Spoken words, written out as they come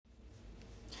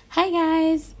Hi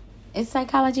guys, it's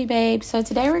Psychology Babe. So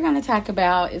today we're going to talk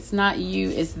about it's not you,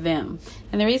 it's them.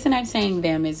 And the reason I'm saying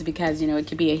them is because, it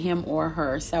could be a him or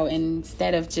her. So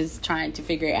instead of just trying to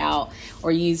figure it out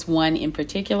or use one in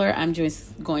particular, I'm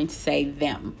just going to say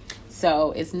them.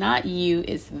 So it's not you,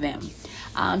 it's them.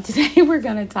 Today we're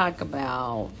going to talk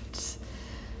about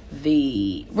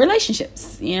the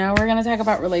relationships. We're going to talk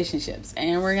about relationships,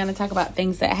 and we're going to talk about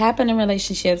things that happen in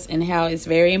relationships and how it's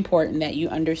very important that you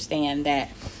understand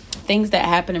that things that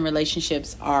happen in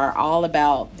relationships are all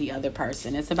about the other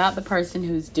person. It's about the person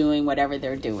who's doing whatever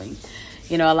they're doing.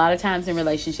 A lot of times in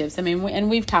relationships, and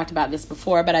we've talked about this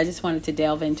before, but I just wanted to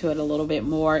delve into it a little bit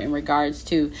more in regards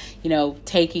to,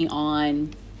 taking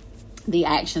on the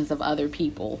actions of other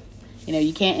people.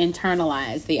 You can't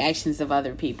internalize the actions of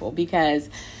other people because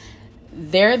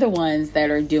they're the ones that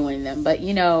are doing them. But,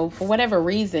 for whatever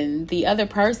reason, the other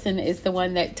person is the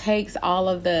one that takes all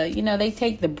of the, they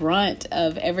take the brunt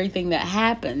of everything that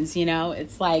happens.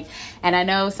 It's like, and I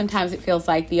know sometimes it feels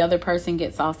like the other person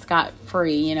gets off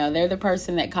scot-free. They're the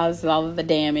person that causes all of the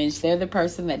damage. They're the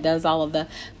person that does all of the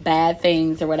bad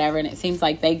things or whatever. And it seems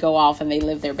like they go off and they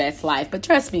live their best life. But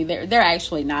trust me, they're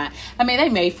actually not. They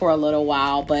may for a little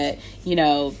while, but,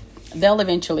 they'll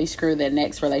eventually screw the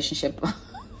next relationship.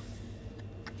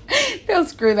 They'll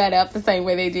screw that up the same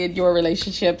way they did your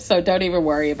relationship. So don't even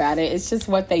worry about it. It's just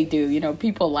what they do.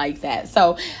 People like that.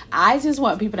 So I just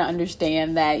want people to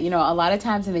understand that, a lot of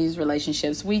times in these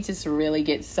relationships, we just really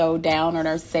get so down on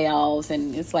ourselves.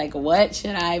 And it's like, what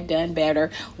should I have done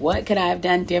better? What could I have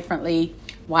done differently?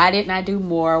 Why didn't I do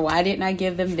more? Why didn't I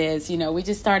give them this? We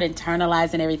just start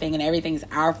internalizing everything and everything's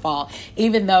our fault,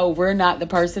 even though we're not the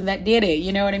person that did it.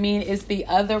 You know what I mean? It's the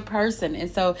other person. And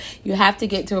so you have to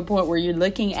get to a point where you're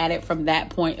looking at it from that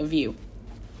point of view.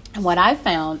 And what I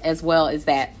found as well is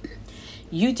that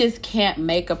you just can't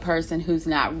make a person who's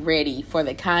not ready for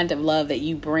the kind of love that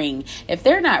you bring. If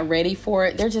they're not ready for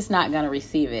it, they're just not going to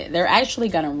receive it. They're actually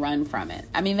going to run from it.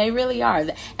 They really are.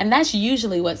 And that's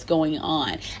usually what's going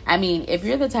on. If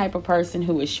you're the type of person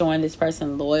who is showing this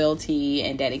person loyalty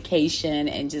and dedication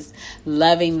and just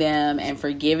loving them and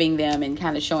forgiving them and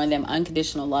kind of showing them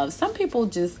unconditional love, some people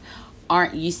just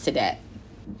aren't used to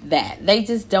that they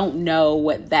just don't know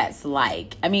what that's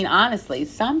like. Honestly,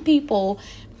 some people,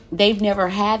 they've never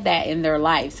had that in their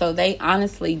life. So they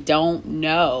honestly don't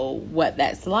know what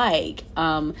that's like.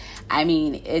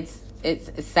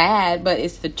 It's sad, but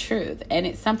it's the truth. And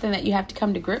it's something that you have to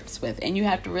come to grips with. And you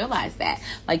have to realize that.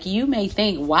 Like, you may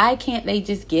think, why can't they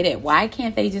just get it? Why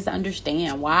can't they just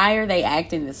understand? Why are they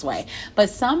acting this way? But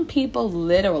some people,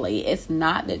 literally, it's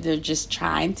not that they're just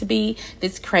trying to be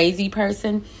this crazy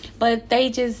person, but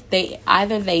they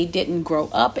either they didn't grow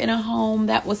up in a home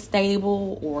that was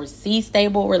stable or see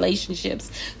stable relationships.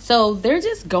 So they're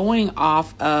just going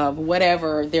off of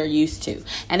whatever they're used to.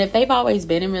 And if they've always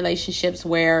been in relationships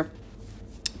where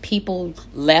people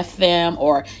left them,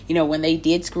 or when they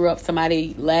did screw up,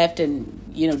 somebody left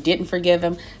and didn't forgive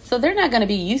them, so they're not going to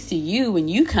be used to you when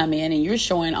you come in and you're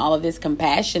showing all of this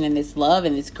compassion and this love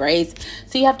and this grace.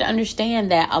 So you have to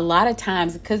understand that a lot of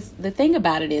times, because the thing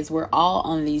about it is we're all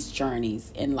on these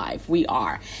journeys in life. We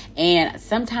are. And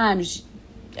sometimes,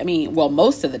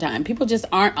 most of the time, people just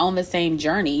aren't on the same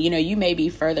journey. You may be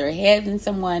further ahead than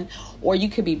someone, or you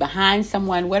could be behind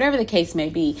someone, whatever the case may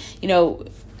be.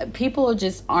 People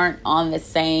just aren't on the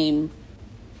same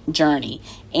journey.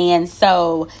 And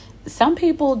so some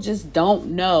people just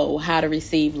don't know how to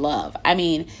receive love.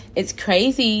 It's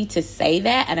crazy to say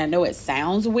that, and I know it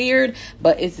sounds weird,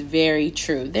 but it's very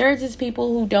true. There are just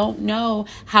people who don't know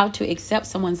how to accept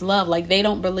someone's love. Like, they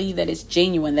don't believe that it's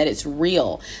genuine, that it's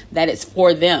real, that it's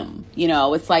for them.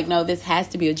 It's like, no, this has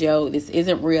to be a joke. This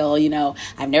isn't real.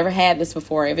 I've never had this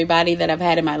before. Everybody that I've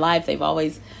had in my life, they've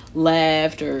always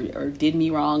left or did me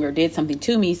wrong or did something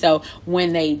to me. So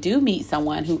when they do meet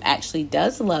someone who actually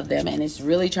does love them and is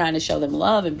really trying to show them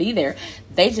love and be there,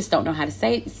 they just don't know how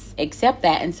to accept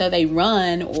that. And so they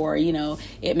run, or,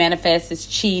 it manifests as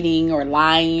cheating or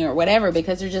lying or whatever,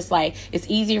 because they're just like, it's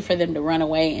easier for them to run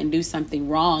away and do something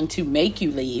wrong to make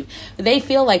you leave. They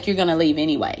feel like you're going to leave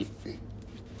anyway.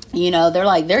 They're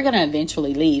like, they're going to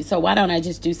eventually leave. So why don't I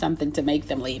just do something to make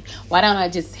them leave? Why don't I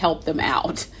just help them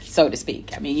out, so to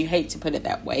speak? You hate to put it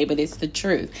that way, but it's the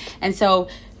truth. And so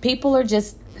people are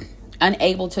just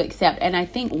unable to accept. And I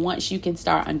think once you can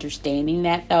start understanding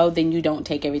that, though, then you don't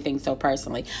take everything so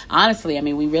personally. Honestly,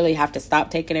 we really have to stop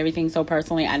taking everything so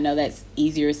personally. I know that's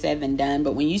easier said than done,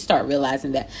 but when you start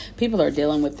realizing that people are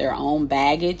dealing with their own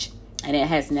baggage, and it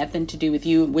has nothing to do with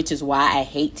you, which is why I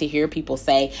hate to hear people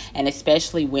say, and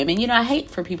especially women, I hate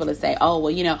for people to say, oh,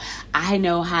 well, I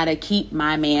know how to keep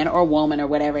my man or woman or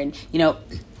whatever. And,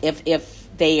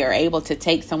 if they are able to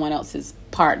take someone else's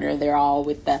partner, they're all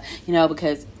with the,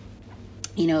 because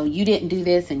you didn't do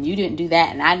this and you didn't do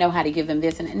that, and I know how to give them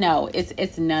this. And no,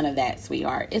 it's none of that,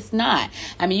 sweetheart. It's not.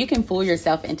 I mean, you can fool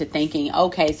yourself into thinking,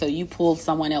 okay, so you pulled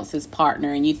someone else's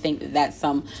partner and you think that that's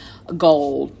some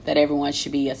goal that everyone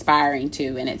should be aspiring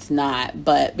to, and it's not.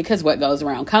 But because what goes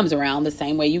around comes around, the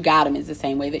same way you got them is the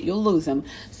same way that you'll lose them.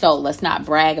 So let's not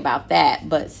brag about that.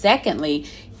 But secondly,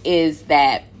 is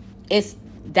that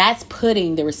that's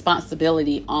putting the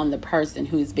responsibility on the person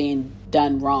who's being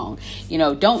done wrong.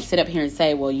 Don't sit up here and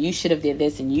say, well, you should have did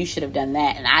this and you should have done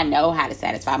that, and I know how to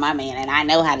satisfy my man, and I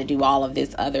know how to do all of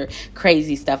this other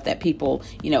crazy stuff that people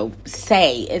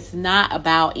say. It's not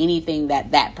about anything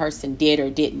that person did or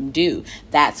didn't do.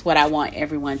 That's what I want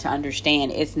everyone to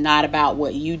understand. It's not about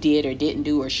what you did or didn't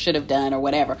do or should have done or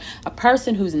whatever. A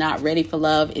person who's not ready for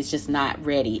love is just not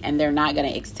ready, and they're not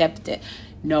going to accept it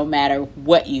no matter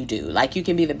what you do. Like, you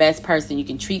can be the best person, you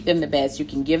can treat them the best, you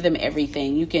can give them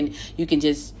everything, you can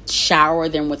just shower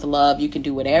them with love, you can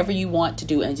do whatever you want to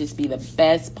do and just be the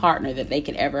best partner that they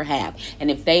could ever have.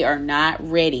 And if they are not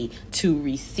ready to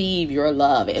receive your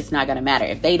love, it's not going to matter.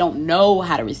 If they don't know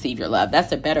how to receive your love,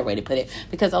 that's a better way to put it,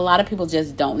 because a lot of people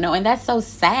just don't know. And that's so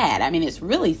sad. I mean, it's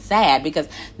really sad, because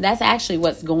that's actually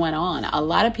what's going on. A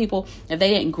lot of people, if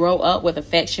they didn't grow up with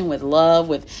affection, with love,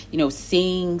 with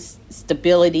seeing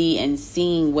stability and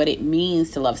seeing what it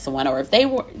means to love someone, or if they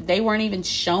weren't even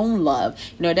shown love,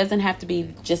 it doesn't have to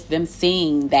be just them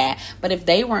seeing that, but if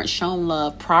they weren't shown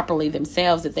love properly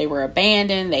themselves, if they were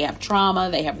abandoned, they have trauma,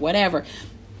 they have whatever,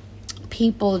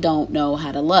 people don't know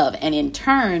how to love, and in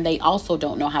turn they also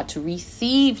don't know how to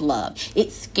receive love.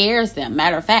 It scares them.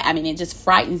 Matter of fact, it just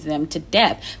frightens them to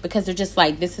death, because they're just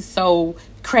like, this is so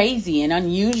crazy and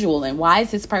unusual, and why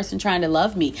is this person trying to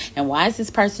love me, and why is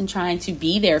this person trying to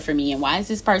be there for me, and why is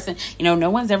this person, no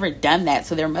one's ever done that,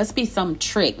 so there must be some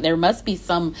trick, there must be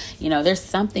some, there's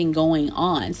something going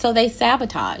on. So they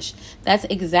sabotage. That's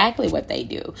exactly what they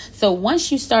do. So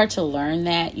once you start to learn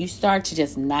that, you start to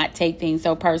just not take things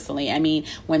so personally.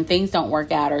 When things don't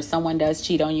work out, or someone does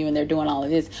cheat on you and they're doing all of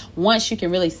this, once you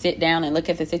can really sit down and look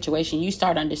at the situation, you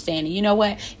start understanding, you know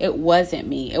what, it wasn't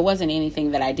me, it wasn't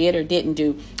anything that I did or didn't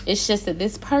do. It's just that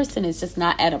this person is just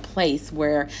not at a place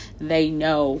where they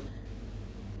know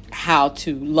how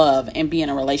to love and be in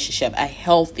a relationship, a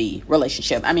healthy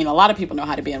relationship. A lot of people know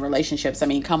how to be in relationships.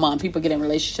 Come on, people get in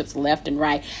relationships left and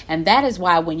right. And that is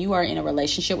why when you are in a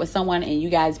relationship with someone and you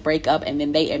guys break up and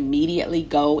then they immediately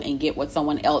go and get with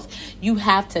someone else, you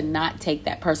have to not take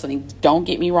that personally. Don't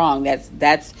get me wrong.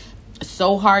 That's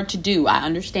so hard to do. I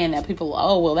understand that people,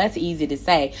 oh, well, that's easy to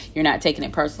say. You're not taking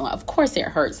it personal. Of course it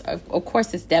hurts. Of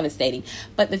course it's devastating.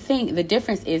 But the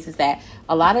difference is that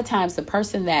a lot of times the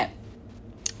person that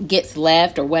gets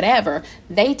left or whatever,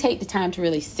 they take the time to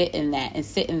really sit in that and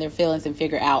sit in their feelings and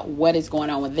figure out what is going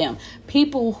on with them.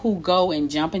 People who go and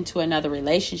jump into another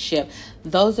relationship,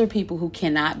 those are people who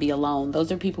cannot be alone.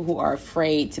 Those are people who are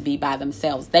afraid to be by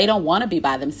themselves. They don't want to be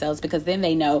by themselves, because then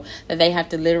they know that they have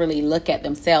to literally look at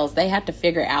themselves. They have to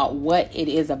figure out what it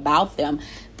is about them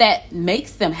that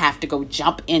makes them have to go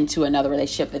jump into another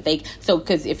relationship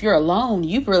because if you're alone,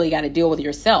 you've really got to deal with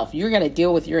yourself. You're going to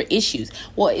deal with your issues.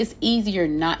 Well, it's easier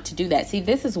not to do that. See,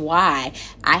 this is why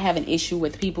I have an issue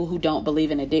with people who don't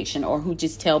believe in addiction, or who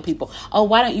just tell people, oh,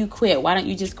 why don't you quit? Why don't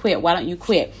you just quit? Why don't you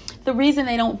quit? The reason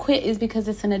they don't quit is because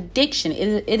it's an addiction.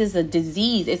 It is a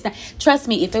disease. It's not, trust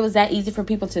me, if it was that easy for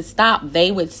people to stop, they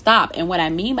would stop. And what I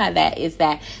mean by that is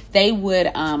that they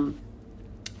would,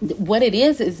 what it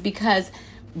is because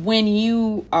when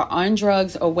you are on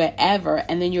drugs or whatever,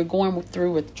 and then you're going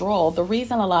through withdrawal, the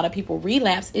reason a lot of people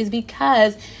relapse is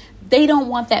because they don't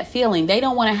want that feeling. They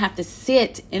don't want to have to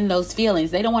sit in those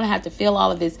feelings. They don't want to have to feel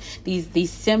all of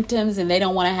these symptoms, and they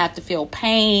don't want to have to feel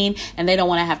pain, and they don't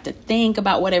want to have to think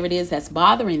about whatever it is that's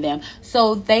bothering them.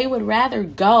 So they would rather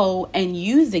go and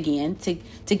use again to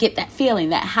get that feeling,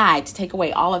 that high, to take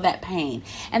away all of that pain.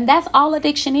 And that's all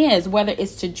addiction is, whether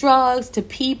it's to drugs, to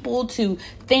people, to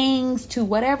things, to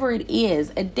whatever it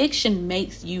is. Addiction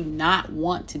makes you not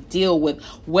want to deal with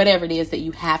whatever it is that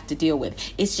you have to deal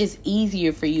with. It's just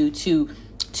easier for you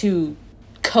to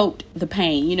coat the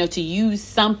pain, to use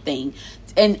something.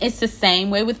 And it's the same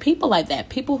way with people like that.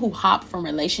 People who hop from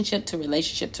relationship to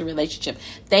relationship to relationship,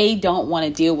 they don't want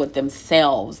to deal with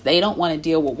themselves. They don't want to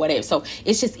deal with whatever. So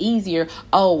it's just easier.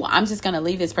 Oh, I'm just going to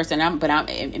leave this person.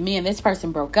 Me and this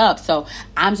person broke up. So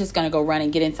I'm just going to go run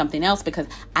and get in something else because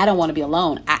I don't want to be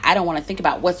alone. I I don't want to think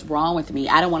about what's wrong with me.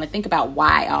 I don't want to think about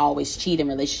why I always cheat in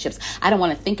relationships. I don't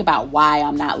want to think about why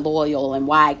I'm not loyal and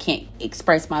why I can't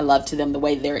express my love to them the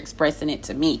way they're expressing it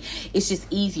to me. It's just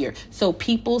easier. So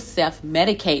people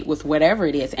self-medicate with whatever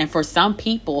it is. And for some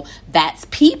people, that's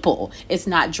people. It's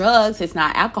not drugs, it's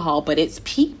not alcohol, but it's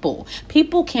people.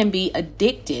 People can be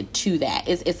addicted to that.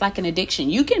 It's like an addiction.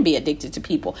 You can be addicted to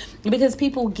people because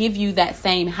people give you that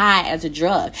same high as a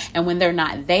drug. And when they're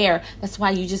not there, that's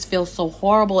why you just feel so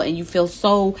horrible and you feel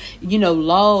so,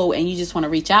 low, and you just want to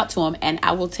reach out to them. And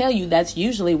I will tell you, that's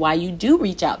usually why you do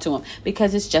reach out to them,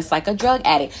 because it's just like a drug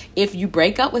addict. If you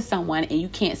break up with someone and you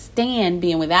can't stand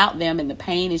being without them and the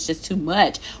pain is just too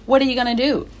much, what are you going to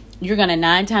do? You're going to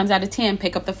 9 times out of 10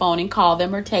 pick up the phone and call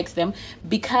them or text them,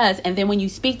 and then when you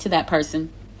speak to that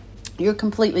person, you're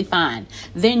completely fine.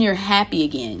 Then you're happy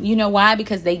again. You know why?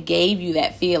 Because they gave you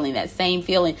that feeling, that same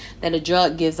feeling that a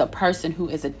drug gives a person who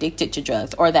is addicted to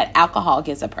drugs, or that alcohol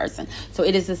gives a person. So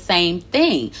it is the same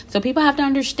thing. So people have to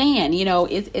understand,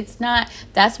 it's not,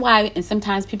 that's why, and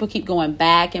sometimes people keep going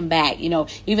back and back,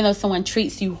 even though someone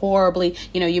treats you horribly,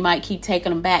 you might keep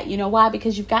taking them back. You know why?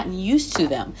 Because you've gotten used to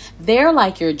them. They're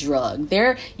like your drug.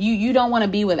 You don't want to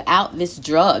be without this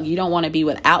drug. You don't want to be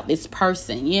without this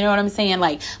person. You know what I'm saying?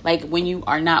 Like when you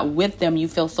are not with them, you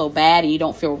feel so bad and you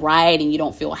don't feel right and you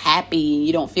don't feel happy and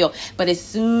you don't feel, but as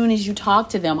soon as you talk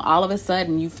to them, all of a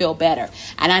sudden you feel better.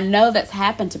 And I know that's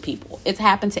happened to people. It's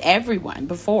happened to everyone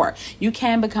before. You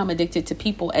can become addicted to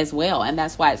people as well. And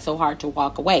that's why it's so hard to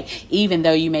walk away, even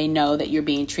though you may know that you're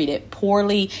being treated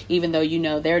poorly, even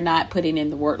though they're not putting in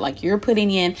the work like you're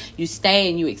putting in. You stay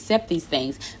and you accept these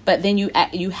things, but then you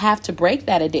have to break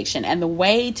that addiction. And the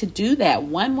way to do that,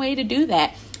 one way to do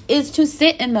that, is to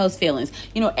sit in those feelings.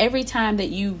 Every time that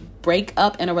you break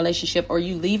up in a relationship or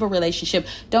you leave a relationship,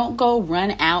 don't go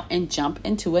run out and jump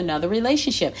into another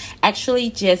relationship. Actually,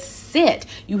 just sit.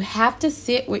 You have to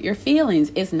sit with your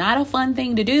feelings. It's not a fun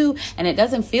thing to do and it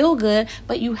doesn't feel good,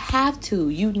 but you have to.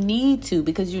 You need to,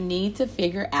 because you need to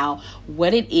figure out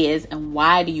what it is and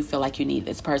why do you feel like you need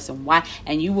this person. Why?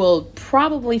 And you will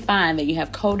probably find that you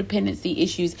have codependency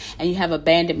issues and you have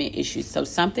abandonment issues. So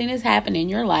something has happened in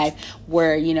your life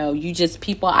where,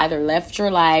 people either left your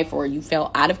life or you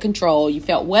felt out of control, you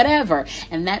felt whatever,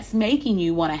 and that's making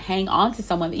you want to hang on to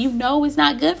someone that is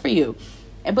not good for you,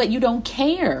 but you don't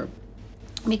care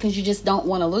because you just don't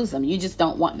want to lose them. You just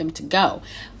don't want them to go.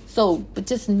 So, but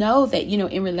just know that,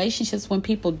 in relationships, when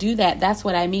people do that, that's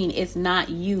what I mean. It's not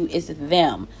you, it's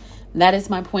them. That is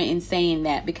my point in saying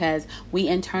that, because we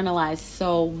internalize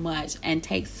so much and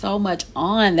take so much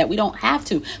on that we don't have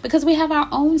to, because we have our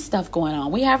own stuff going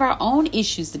on. We have our own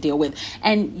issues to deal with.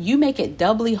 And you make it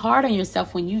doubly hard on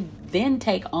yourself when you then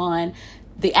take on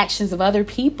the actions of other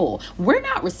people. We're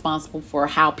not responsible for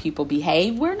how people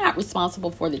behave. We're not responsible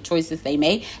for the choices they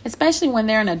make, especially when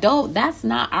they're an adult. That's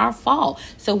not our fault.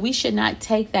 So we should not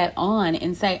take that on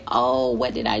and say, oh,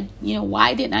 what did I,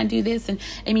 why didn't I do this? And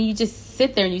you just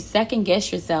sit there and you second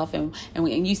guess yourself and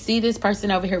you see this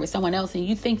person over here with someone else and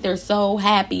you think they're so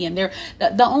happy, and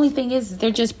the only thing is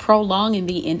they're just prolonging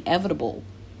the inevitable.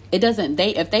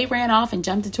 If they ran off and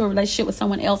jumped into a relationship with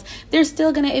someone else, they're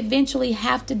still going to eventually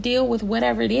have to deal with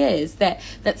whatever it is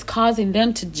that's causing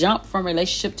them to jump from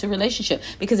relationship to relationship,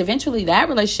 because eventually that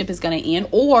relationship is going to end.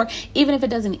 Or even if it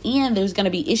doesn't end, there's going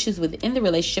to be issues within the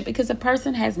relationship because the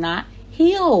person has not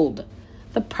healed.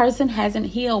 The person hasn't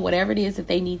healed whatever it is that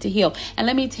they need to heal. And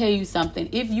let me tell you something.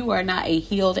 If you are not a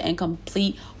healed and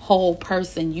complete whole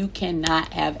person, you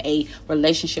cannot have a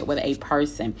relationship with a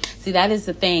person. See, that is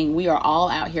the thing. We are all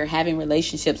out here having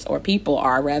relationships, or people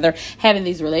are rather having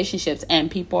these relationships,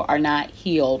 and people are not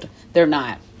healed. They're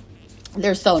not.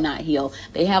 They're so not healed.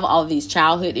 They have all of these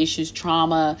childhood issues,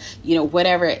 trauma,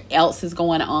 whatever else is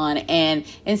going on. And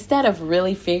instead of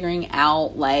really figuring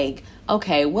out,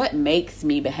 okay, what makes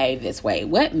me behave this way?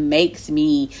 What makes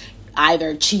me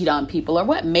either cheat on people, or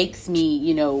what makes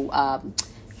me,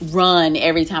 run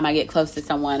every time I get close to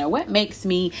someone, or what makes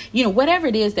me, whatever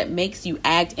it is that makes you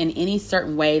act in any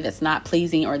certain way that's not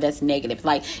pleasing or that's negative.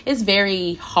 It's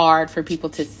very hard for people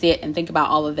to sit and think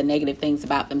about all of the negative things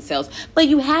about themselves, but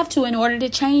you have to in order to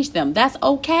change them. That's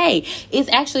okay. It's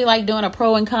actually like doing a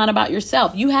pro and con about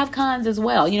yourself. You have cons as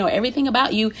well. Everything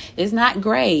about you is not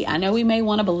great. I know we may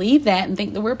want to believe that and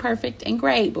think that we're perfect and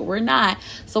great, but we're not.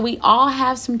 So we all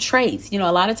have some traits. A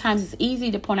lot of times it's easy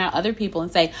to point out other people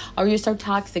and say, oh, you're so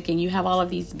toxic and you have all of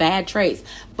these bad traits,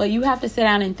 but you have to sit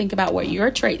down and think about what your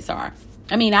traits are.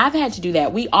 I've had to do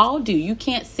that. We all do. You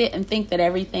can't sit and think that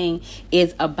everything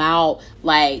is about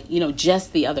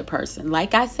just the other person.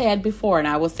 Like I said before, and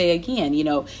I will say again,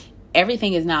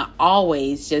 everything is not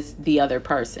always just the other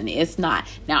person. It's not.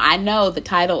 Now, I know the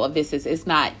title of this is, it's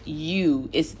not you,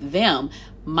 it's them.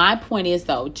 My point is,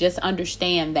 though, just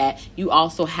understand that you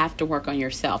also have to work on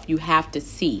yourself. You have to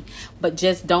see, but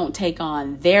just don't take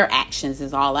on their actions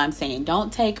is all I'm saying.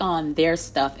 Don't take on their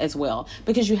stuff as well,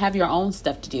 because you have your own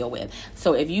stuff to deal with.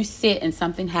 So if you sit and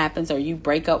something happens, or you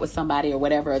break up with somebody or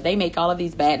whatever, or they make all of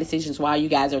these bad decisions while you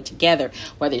guys are together,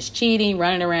 whether it's cheating,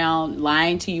 running around,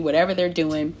 lying to you, whatever they're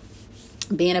doing,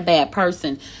 being a bad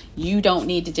person, you don't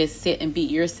need to just sit and beat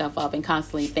yourself up and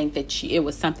constantly think that it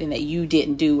was something that you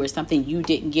didn't do or something you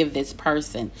didn't give this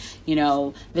person. You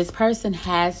know, this person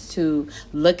has to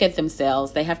look at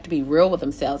themselves. They have to be real with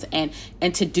themselves. And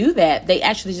to do that, they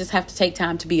actually just have to take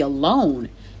time to be alone.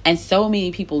 And so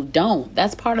many people don't.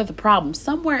 That's part of the problem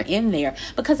somewhere in there,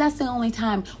 because that's the only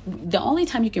time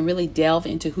you can really delve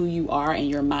into who you are and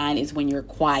your mind is when you're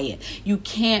quiet. You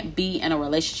can't be in a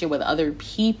relationship with other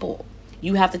people.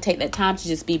 You have to take that time to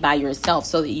just be by yourself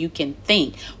so that you can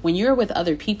think. When you're with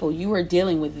other people, you are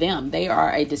dealing with them. They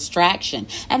are a distraction.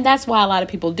 And that's why a lot of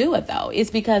people do it, though.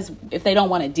 It's because if they don't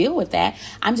want to deal with that,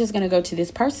 I'm just going to go to this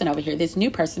person over here, this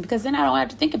new person, because then I don't have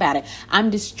to think about it.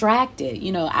 I'm distracted.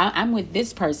 You know, I'm with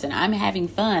this person. I'm having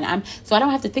fun. So I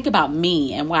don't have to think about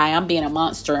me and why I'm being a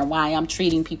monster and why I'm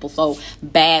treating people so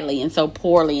badly and so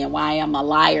poorly and why I'm a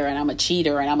liar and I'm a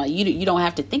cheater and you don't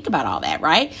have to think about all that,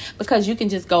 right? Because you can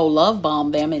just go love bomb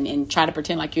them and try to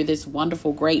pretend like you're this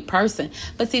wonderful, great person.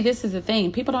 But see, this is the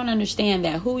thing. People don't understand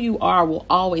that who you are will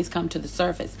always come to the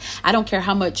surface. I don't care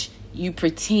how much you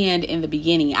pretend in the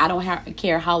beginning. I don't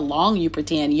care how long you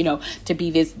pretend, to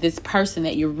be this person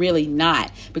that you're really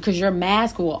not, because your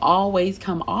mask will always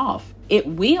come off. It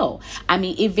will. I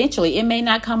mean, eventually, it may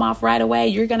not come off right away.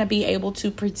 You're going to be able to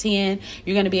pretend.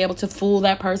 You're going to be able to fool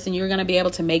that person. You're going to be able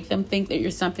to make them think that you're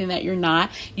something that you're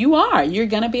not. You are. You're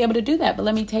going to be able to do that. But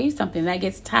let me tell you something. That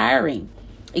gets tiring.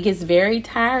 It gets very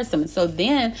tiresome. So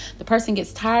then the person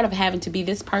gets tired of having to be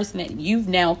this person that you've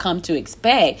now come to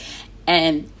expect.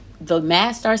 And the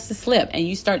mask starts to slip and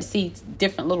you start to see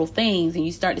different little things and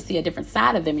you start to see a different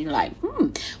side of them. And you're like,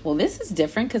 well, this is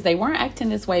different because they weren't acting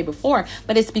this way before.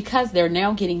 But it's because they're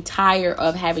now getting tired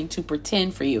of having to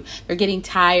pretend for you. They're getting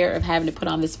tired of having to put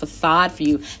on this facade for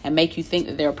you and make you think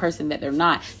that they're a person that they're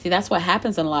not. See, that's what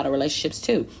happens in a lot of relationships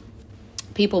too.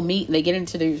 People meet and they get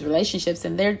into these relationships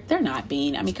and they're not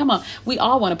being, I mean, come on, we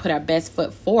all want to put our best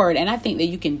foot forward. And I think that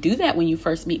you can do that when you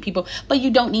first meet people, but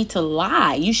you don't need to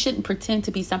lie. You shouldn't pretend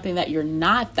to be something that you're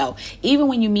not, though. Even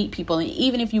when you meet people, and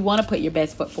even if you want to put your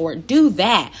best foot forward, do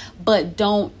that, but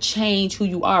don't change who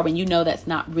you are when you know that's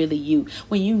not really you.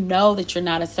 When you know that you're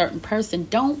not a certain person,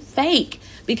 don't fake,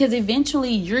 because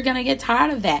eventually you're going to get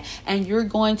tired of that and you're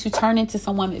going to turn into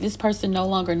someone that this person no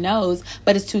longer knows,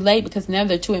 but it's too late because now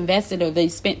they're too invested or they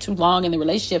spent too long in the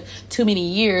relationship, too many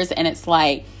years. And it's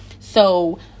like,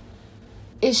 so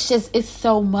it's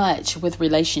so much with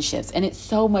relationships, and it's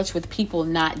so much with people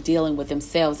not dealing with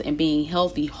themselves and being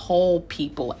healthy, whole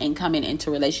people and coming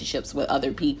into relationships with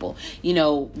other people.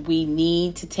 We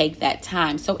need to take that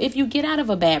time. So if you get out of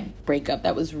a bad breakup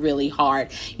that was really hard,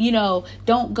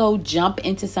 don't go jump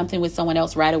into something with someone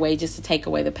else right away just to take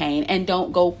away the pain, and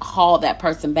don't go call that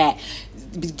person back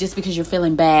just because you're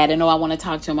feeling bad and I want to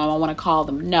talk to them, I want to call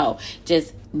them. No,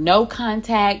 just no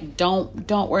contact.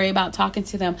 Don't worry about talking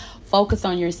to them. Focus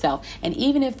on yourself. And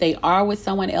even if they are with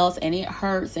someone else and it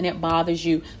hurts and it bothers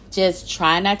you, just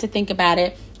try not to think about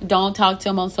it. Don't talk to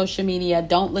them on social media.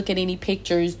 Don't look at any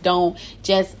pictures. Don't,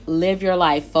 just live your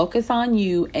life. Focus on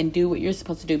you and do what you're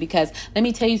supposed to do. Because let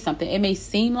me tell you something. It may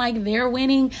seem like they're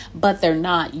winning, but they're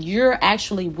not. You're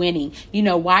actually winning. You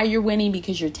know why you're winning?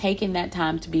 Because you're taking that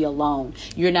time to be alone.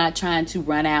 You're not trying to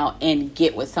run out and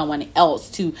get with someone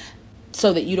else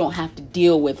so that you don't have to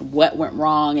deal with what went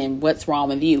wrong and what's wrong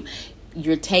with you.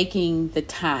 You're taking the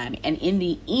time. And in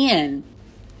the end,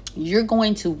 you're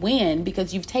going to win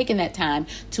because you've taken that time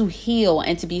to heal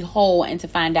and to be whole and to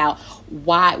find out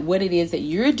what it is that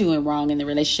you're doing wrong in the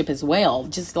relationship as well.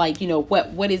 Just like,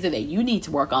 what is it that you need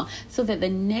to work on so that the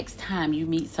next time you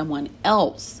meet someone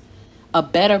else, a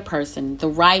better person, the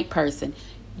right person,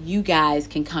 you guys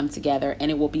can come together and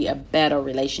it will be a better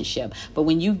relationship. But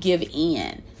when you give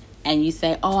in and you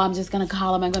say, oh, I'm just going to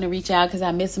call him, I'm going to reach out because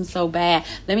I miss him so bad,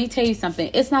 let me tell you something.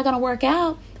 It's not going to work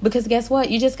out. Because guess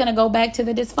what? You're just going to go back to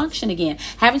the dysfunction again.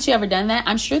 Haven't you ever done that?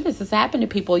 I'm sure this has happened to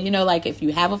people, like if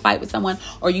you have a fight with someone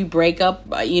or you break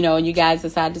up, and you guys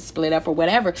decide to split up or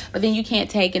whatever, but then you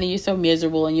can't take it and you're so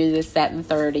miserable and you're just sat in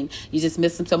third and you just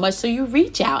miss them so much. So you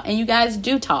reach out and you guys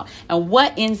do talk. And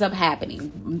what ends up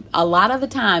happening? A lot of the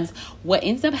times what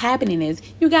ends up happening is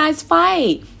you guys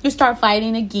fight. You start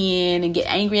fighting again and get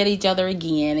angry at each other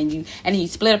again, and you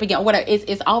split up again, whatever.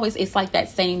 It's like that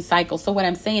same cycle. So what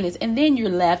I'm saying is, and then you're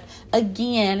left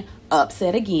again,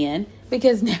 upset again,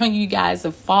 because now you guys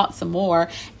have fought some more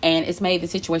and it's made the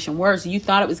situation worse. You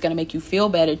thought it was going to make you feel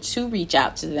better to reach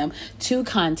out to them, to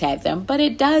contact them, but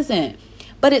it doesn't.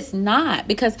 But it's not,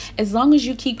 because as long as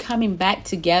you keep coming back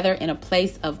together in a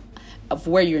place of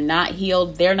where you're not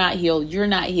healed, they're not healed, you're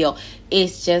not healed,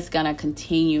 it's just going to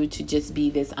continue to just be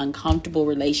this uncomfortable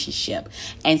relationship.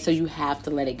 And so you have to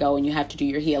let it go and you have to do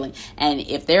your healing. And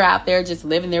if they're out there just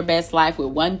living their best life with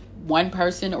one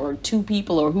person or two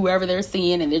people or whoever they're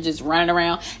seeing, and they're just running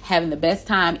around having the best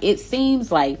time, it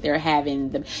seems like they're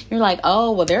having you're like,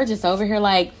 oh, well, they're just over here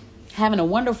like having a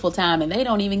wonderful time and they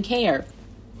don't even care.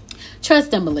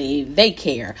 Trust and believe, they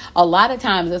care. A lot of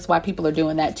times that's why people are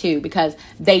doing that too, because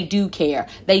they do care.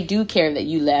 They do care that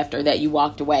you left or that you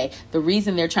walked away. The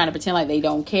reason they're trying to pretend like they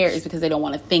don't care is because they don't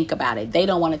want to think about it. They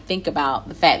don't want to think about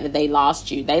the fact that they lost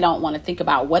you. They don't want to think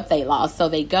about what they lost. So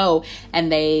they go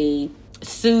and they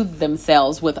soothe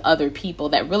themselves with other people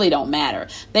that really don't matter.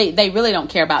 They really don't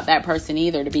care about that person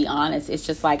either, to be honest. It's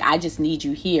just like, I just need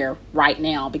you here right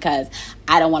now because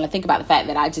I don't want to think about the fact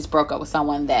that I just broke up with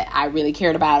someone that I really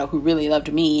cared about or who really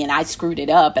loved me, and I screwed it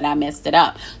up and I messed it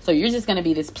up. So you're just going to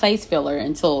be this place filler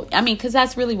until, because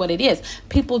that's really what it is.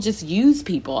 People just use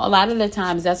people. A lot of the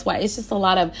times, that's why it's just a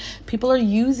lot of people are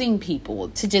using people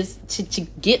to just to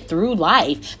get through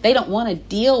life. They don't want to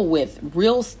deal with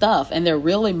real stuff and their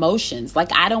real emotions.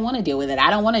 Like, I don't want to deal with it. I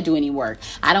don't want to do any work.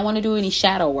 I don't want to do any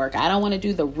shadow work. I don't want to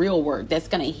do the real work that's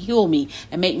going to heal me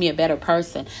and make me a better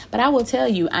person. But I will tell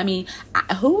you,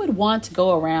 who would want to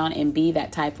go around and be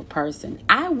that type of person?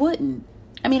 I wouldn't.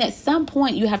 At some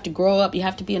point you have to grow up, you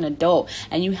have to be an adult,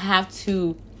 and you have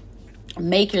to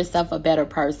make yourself a better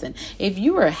person. If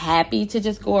you are happy to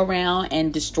just go around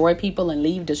and destroy people and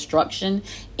leave destruction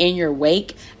in your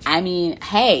wake,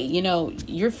 hey,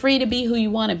 you're free to be who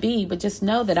you want to be, but just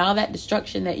know that all that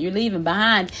destruction that you're leaving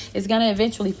behind is going to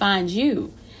eventually find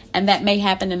you. And that may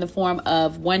happen in the form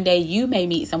of one day you may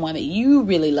meet someone that you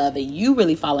really love, that you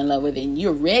really fall in love with, and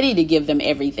you're ready to give them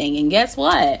everything. And guess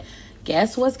what?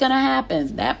 Guess what's going to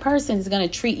happen? That person is going to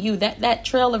treat you, that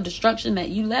trail of destruction that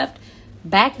you left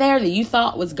back there that you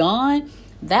thought was gone,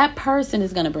 that person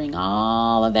is going to bring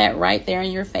all of that right there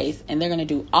in your face, and they're going to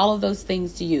do all of those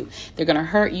things to you. They're going to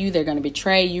hurt you. They're going to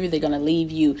betray you. They're going to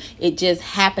leave you. It just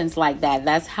happens like that.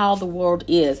 That's how the world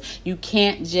is. You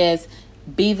can't just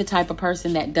be the type of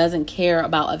person that doesn't care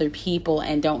about other people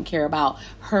and don't care about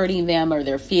hurting them or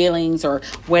their feelings or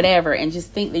whatever, and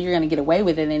just think that you're going to get away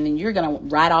with it and then you're going to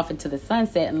ride off into the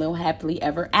sunset and live happily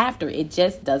ever after. It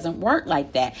just doesn't work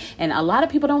like that. And a lot of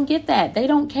people don't get that. They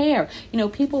don't care.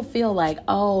 People feel like,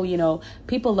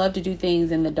 people love to do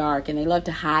things in the dark and they love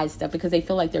to hide stuff because they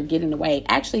feel like they're getting away.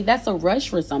 Actually, that's a rush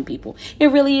for some people. It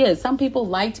really is. Some people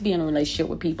like to be in a relationship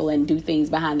with people and do things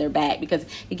behind their back because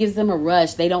it gives them a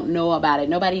rush. They don't know about it.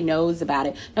 Nobody knows about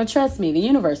it. No, trust me, the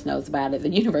universe knows about it. The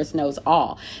universe knows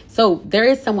all. So there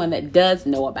is someone that does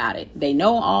know about it. They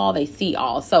know all, they see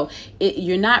all. So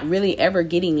you're not really ever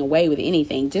getting away with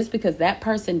anything. Just because that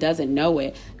person doesn't know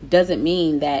it doesn't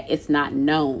mean that it's not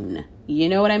known. You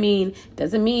know what I mean?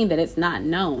 Doesn't mean that it's not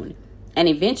known. And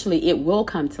eventually it will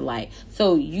come to light.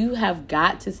 So you have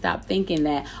got to stop thinking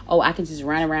that, I can just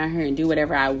run around here and do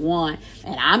whatever I want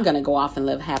and I'm going to go off and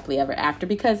live happily ever after.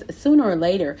 Because sooner or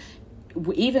later,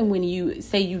 even when you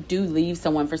say you do leave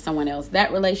someone for someone else,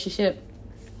 that relationship,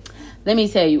 let me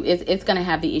tell you, it's going to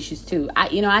have the issues too.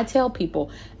 I tell people,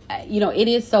 it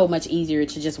is so much easier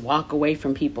to just walk away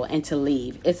from people and to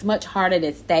leave. It's much harder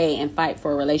to stay and fight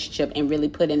for a relationship and really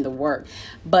put in the work.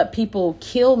 But people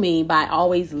kill me by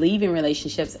always leaving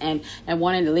relationships and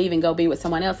wanting to leave and go be with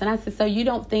someone else. And I said, so you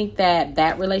don't think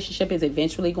that relationship is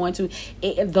eventually going to,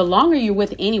 the longer you're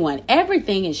with anyone,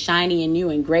 everything is shiny and new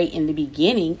and great in the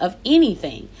beginning of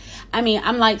anything.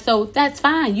 I'm like, so that's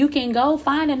fine. You can go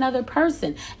find another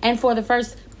person. And for the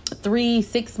first 3,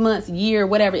 6 months, year,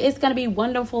 whatever, it's going to be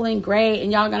wonderful and great.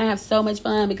 And y'all are going to have so much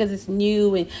fun because it's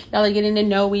new and y'all are getting to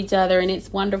know each other and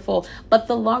it's wonderful. But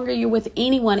the longer you're with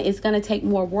anyone, it's going to take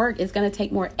more work. It's going to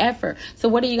take more effort. So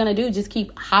what are you going to do? Just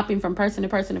keep hopping from person to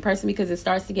person to person because it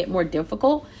starts to get more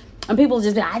difficult? And people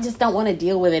just, I just don't want to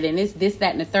deal with it. And it's this,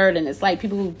 that, and the third. And it's like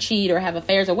people who cheat or have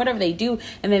affairs or whatever they do.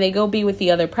 And then they go be with the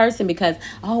other person because,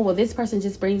 this person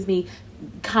just brings me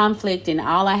conflict and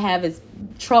all I have is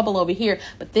trouble over here.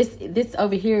 But this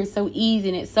over here is so easy.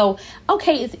 And it's so,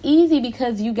 it's easy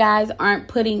because you guys aren't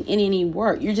putting in any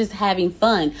work. You're just having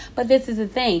fun. But this is the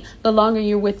thing. The longer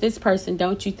you're with this person,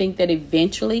 don't you think that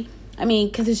eventually I mean,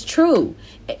 because it's true.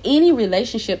 Any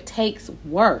relationship takes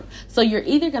work. So you're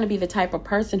either going to be the type of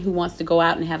person who wants to go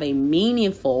out and have a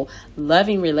meaningful,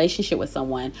 loving relationship with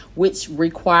someone, which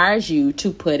requires you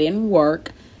to put in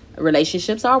work.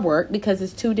 Relationships are work because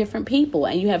it's two different people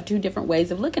and you have two different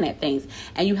ways of looking at things,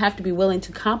 and you have to be willing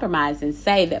to compromise and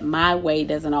say that my way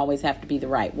doesn't always have to be the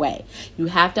right way. You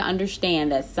have to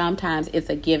understand that sometimes it's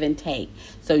a give and take.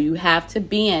 So you have to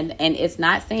bend, and it's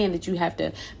not saying that you have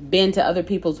to bend to other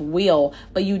people's will,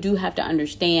 but you do have to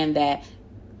understand that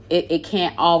it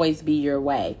can't always be your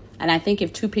way. And I think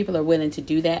if two people are willing to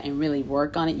do that and really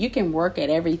work on it, you can work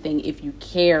at everything if you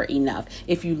care enough,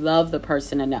 if you love the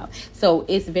person enough. So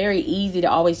it's very easy to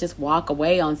always just walk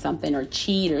away on something or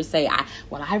cheat or say,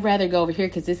 I'd rather go over here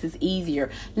because this is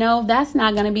easier. No, that's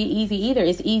not going to be easy either.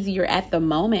 It's easier at the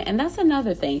moment. And that's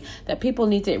another thing that people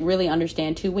need to really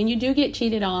understand too. When you do get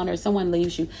cheated on or someone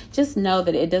leaves you, just know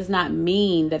that it does not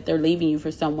mean that they're leaving you for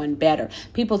someone better.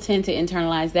 People tend to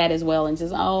internalize that as well and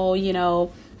just,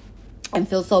 and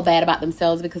feel so bad about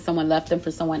themselves because someone left them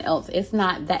for someone else. It's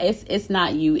not that. It's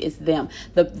not you. It's them.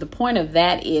 The point of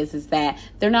that is that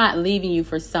they're not leaving you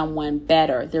for someone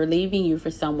better. They're leaving you for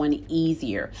someone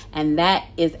easier. And that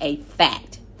is a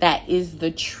fact. That is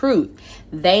the truth.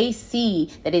 They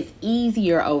see that it's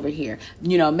easier over here.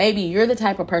 Maybe you're the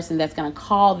type of person that's going to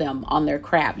call them on their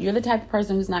crap. You're the type of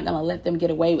person who's not going to let them get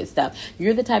away with stuff.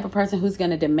 You're the type of person who's going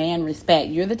to demand respect.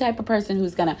 You're the type of person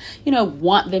who's going to,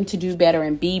 want them to do better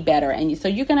and be better. And so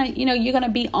you're going to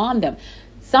be on them.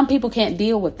 Some people can't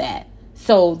deal with that.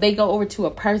 So they go over to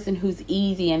a person who's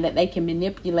easy and that they can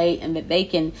manipulate and that they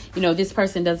can, this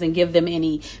person doesn't give them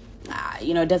any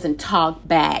doesn't talk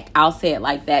back. I'll say it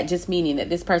like that, just meaning that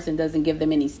this person doesn't give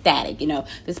them any static.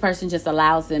 This person just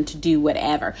allows them to do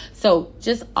whatever. So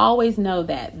just always know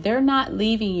that they're not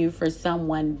leaving you for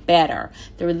someone better.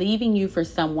 They're leaving you for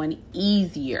someone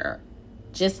easier.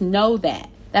 Just know that.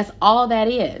 That's all that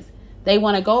is. They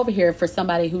want to go over here for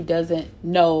somebody who doesn't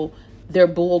know their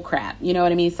bull crap. You know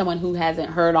what I mean? Someone who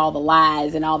hasn't heard all the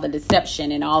lies and all the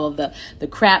deception and all of the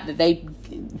crap that they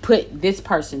put this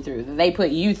person through, that they put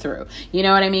you through. You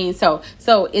know what I mean? So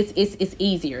it's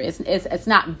easier. It's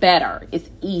not better. It's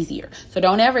easier. So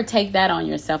don't ever take that on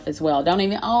yourself as well. Don't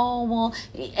even,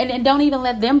 and don't even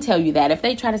let them tell you that. If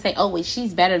they try to say, well,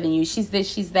 she's better than you, she's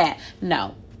this, she's that.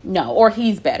 No, or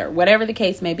he's better, whatever the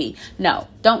case may be. No,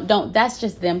 don't. That's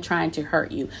just them trying to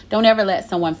hurt you. Don't ever let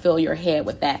someone fill your head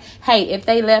with that. Hey, if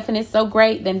they left and it's so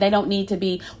great, then they don't need to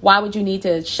be. Why would you need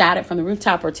to shout it from the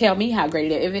rooftop or tell me how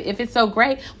great it is? If it's so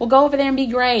great, well, go over there and be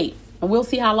great. And we'll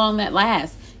see how long that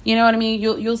lasts. You know what I mean?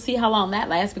 You'll see how long that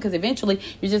lasts, because eventually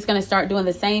you're just going to start doing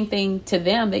the same thing to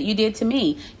them that you did to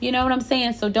me. You know what I'm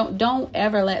saying? So don't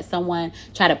ever let someone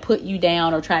try to put you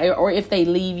down or if they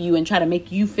leave you and try to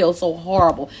make you feel so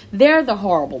horrible. They're the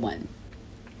horrible one.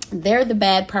 They're the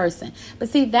bad person. But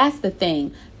see, that's the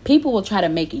thing. People will try to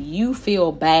make you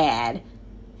feel bad,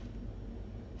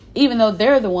 even though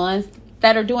they're the ones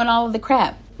that are doing all of the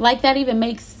crap. Like, that even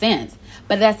makes sense.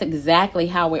 But that's exactly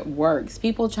how it works.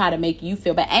 People try to make you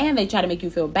feel bad, and they try to make you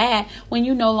feel bad when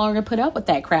you no longer put up with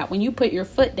that crap. When you put your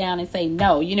foot down and say,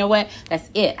 no, you know what? That's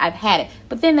it. I've had it.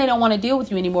 But then they don't want to deal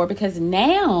with you anymore because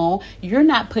now you're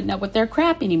not putting up with their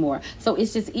crap anymore. So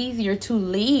it's just easier to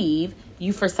leave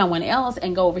you for someone else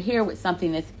and go over here with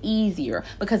something that's easier,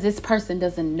 because this person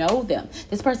doesn't know them.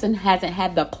 This person hasn't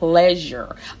had the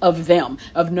pleasure of them,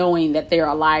 of knowing that they're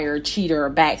a liar, cheater, or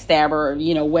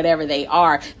backstabber, or, whatever they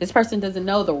are. This person doesn't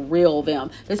know the real them.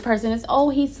 This person is,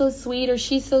 oh, he's so sweet, or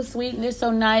she's so sweet and they're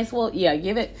so nice. Well, yeah,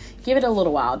 give it a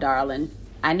little while, darling.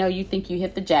 I know you think you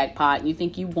hit the jackpot. You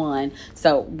think you won.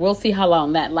 So we'll see how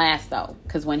long that lasts, though.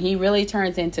 Because when he really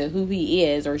turns into who he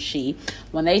is, or she,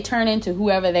 when they turn into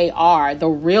whoever they are, the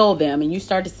real them, and you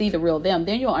start to see the real them,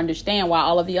 then you'll understand why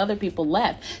all of the other people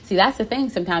left. See, that's the thing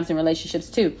sometimes in relationships,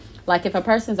 too. Like, if a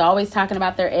person's always talking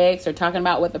about their ex or talking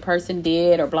about what the person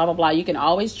did or blah, blah, blah, you can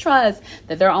always trust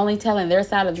that they're only telling their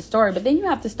side of the story. But then you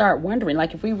have to start wondering,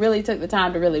 like, if we really took the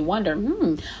time to really wonder,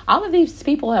 all of these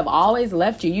people have always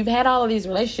left you. You've had all of these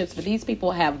relationships, but these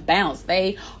people have bounced.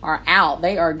 They are out.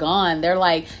 They are gone. They're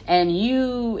like, and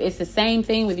it's the same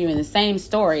thing with you in the same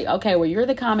story. Okay, well, you're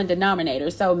the common denominator.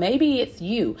 So maybe it's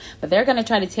you, but they're going to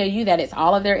try to tell you that it's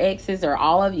all of their exes or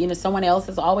all of, someone else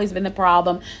has always been the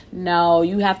problem. No,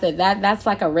 you have to, that's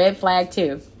like a red flag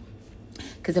too.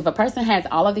 Because if a person has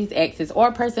all of these exes, or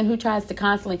a person who tries to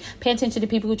constantly pay attention to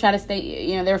people who try to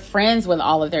stay, they're friends with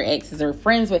all of their exes, or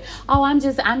friends with, I'm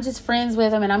just friends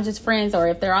with them and I'm just friends. Or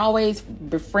if they're always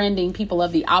befriending people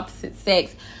of the opposite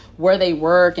sex where they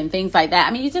work and things like that.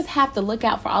 I mean, you just have to look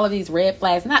out for all of these red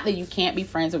flags. Not that you can't be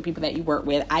friends with people that you work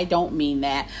with. I don't mean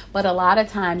that. But a lot of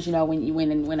times,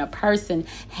 when a person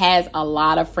has a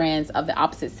lot of friends of the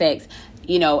opposite sex,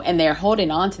 and they're holding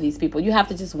on to these people, you have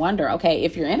to just wonder, okay,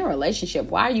 if you're in a relationship,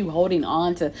 why are you holding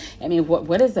on to,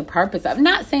 what is the purpose of? I'm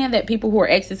not saying that people who are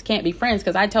exes can't be friends,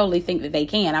 because I totally think that they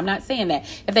can. I'm not saying that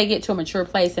if they get to a mature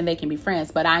place and they can be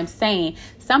friends, but I'm saying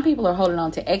some people are holding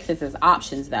on to exes as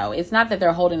options, though. It's not that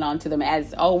they're holding on to them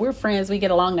as, oh, we're friends, we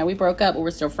get along now, we broke up, but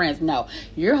we're still friends. No,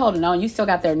 you're holding on, you still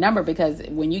got their number, because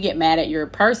when you get mad at your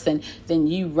person, then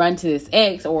you run to this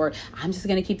ex, or I'm just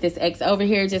going to keep this ex over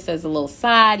here just as a little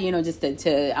side, just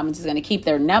I'm just going to keep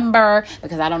their number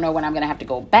because I don't know when I'm going to have to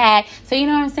go back. So you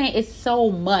know what I'm saying? It's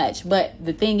so much. But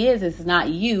the thing is, it's not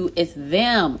you, it's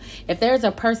them. If there's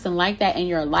a person like that in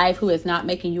your life who is not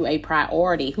making you a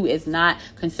priority, who is not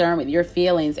concerned with your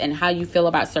feelings and how you feel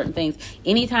about certain things,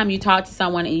 anytime you talk to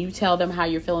someone and you tell them how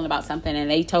you're feeling about something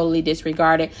and they totally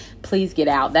disregard it, please get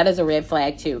out. That is a red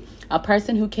flag too. A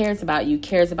person who cares about you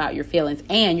cares about your feelings,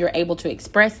 and you're able to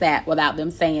express that without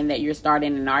them saying that you're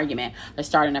starting an argument or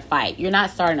starting a fight. You're not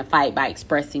starting a fight by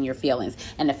expressing your feelings.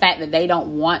 And the fact that they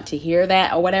don't want to hear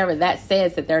that or whatever, that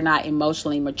says that they're not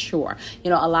emotionally mature.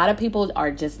 A lot of people are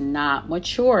just not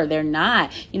mature. They're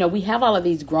not. We have all of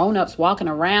these grown-ups walking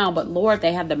around, but Lord,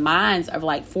 they have the minds of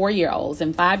like 4-year-olds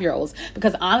and 5-year-olds,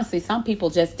 because honestly, some people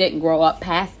just didn't grow up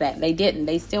past that. They didn't.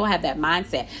 They still have that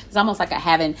mindset. It's almost like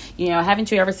haven't you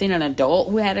ever seen an adult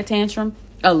who had a tantrum,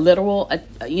 a literal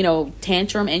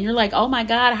tantrum, and you're like, oh my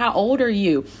God, how old are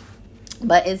you?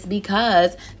 But it's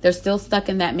because they're still stuck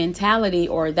in that mentality,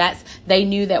 or they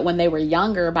knew that when they were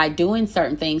younger by doing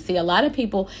certain things. See, a lot of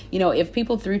people, if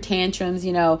people threw tantrums,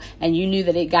 and you knew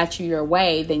that it got you your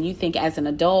way, then you think as an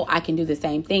adult, I can do the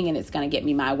same thing and it's going to get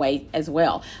me my way as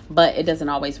well. But it doesn't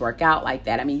always work out like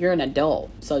that. You're an adult.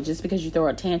 So just because you throw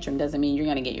a tantrum doesn't mean you're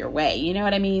going to get your way. You know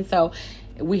what I mean? So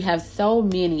we have so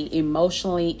many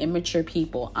emotionally immature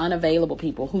people, unavailable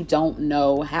people who don't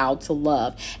know how to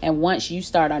love. And once you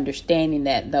start understanding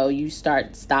that, though, you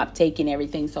stop taking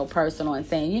everything so personal and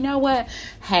saying, you know what?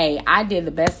 Hey, I did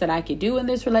the best that I could do in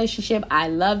this relationship. I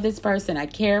love this person. I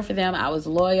care for them. I was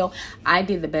loyal. I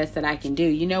did the best that I can do.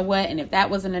 You know what? And if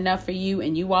that wasn't enough for you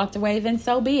and you walked away, then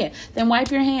so be it. Then wipe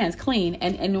your hands clean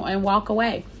and walk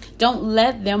away. Don't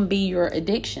let them be your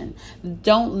addiction.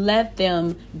 Don't let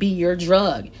them be your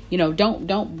drug.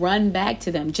 Don't run back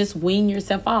to them. Just wean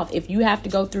yourself off. If you have to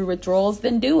go through withdrawals,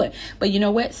 then do it. But you know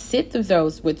what? Sit through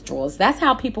those withdrawals. That's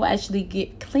how people actually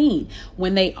get clean.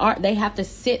 When they have to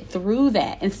sit through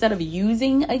that. Instead of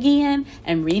using again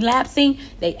and relapsing,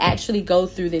 they actually go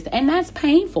through this. And that's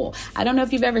painful. I don't know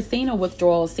if you've ever seen a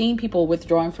withdrawal, seen people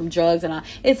withdrawing from drugs and all.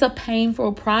 It's a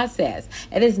painful process.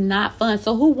 It is not fun.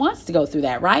 So who wants to go through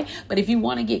that, right? But if you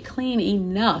want to get clean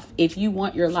enough, if you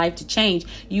want your life to change,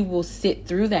 you will sit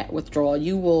through that withdrawal.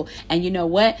 You will. And you know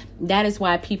what? That is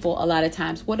why people, a lot of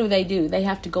times, what do? They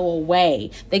have to go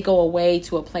away. They go away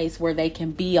to a place where they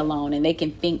can be alone and they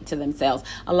can think to themselves.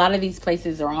 A lot of these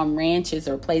places are on ranches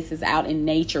or places out in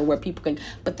nature where people can.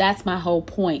 But that's my whole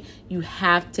point. You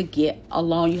have to get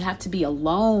alone. You have to be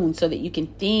alone so that you can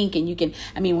think and you can.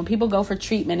 When people go for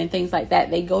treatment and things like that,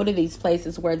 they go to these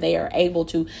places where they're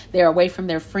away from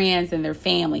their friends and their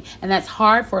family. And that's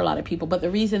hard for a lot of people. But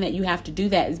the reason that you have to do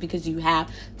that is because you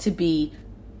have to be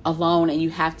alone and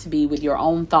you have to be with your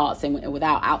own thoughts and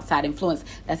without outside influence.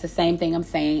 That's the same thing I'm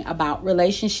saying about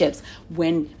relationships.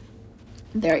 When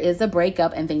there is a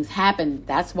breakup and things happen,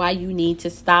 that's why you need to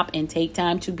stop and take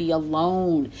time to be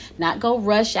alone. Not go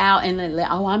rush out and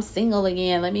I'm single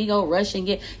again. Let me go rush and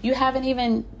get. You haven't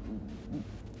even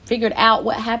figured out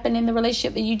what happened in the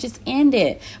relationship that you just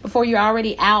ended before you're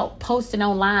already out posting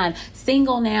online,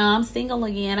 single now, I'm single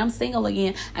again.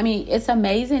 It's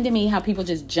amazing to me how people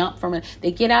just jump from it.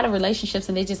 They get out of relationships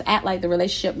and they just act like the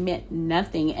relationship meant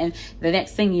nothing. And the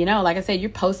next thing you know, like I said, you're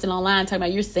posting online talking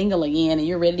about you're single again and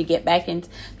you're ready to get back into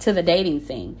the dating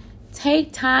scene.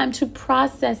 Take time to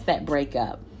process that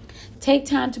breakup. Take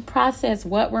time to process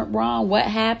what went wrong, what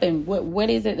happened, what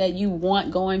is it that you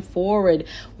want going forward,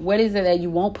 what is it that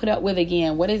you won't put up with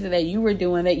again, what is it that you were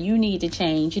doing that you need to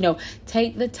change.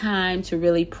 Take the time to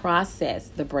really process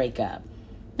the breakup.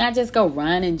 Not just go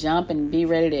run and jump and be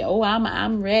ready to,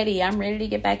 I'm ready to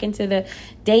get back into the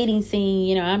dating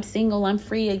scene. I'm single, I'm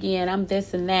free again, I'm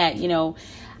this and that.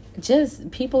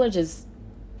 People are just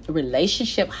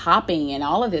relationship hopping and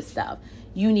all of this stuff.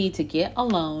 You need to get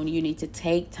alone. You need to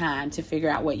take time to figure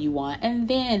out what you want. And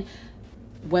then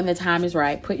when the time is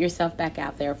right, put yourself back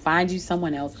out there. Find you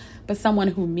someone else, but someone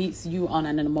who meets you on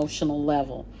an emotional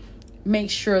level.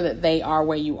 Make sure that they are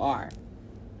where you are.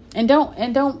 And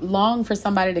don't long for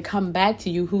somebody to come back to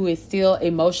you who is still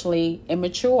emotionally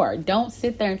immature. Don't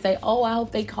sit there and say, oh, I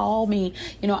hope they call me.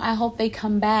 I hope they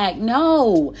come back.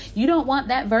 No, you don't want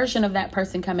that version of that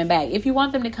person coming back. If you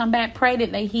want them to come back, pray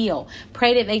that they heal.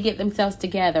 Pray that they get themselves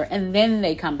together and then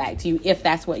they come back to you if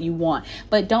that's what you want.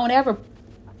 But don't ever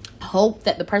hope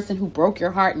that the person who broke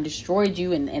your heart and destroyed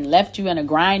you and left you in a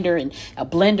grinder and a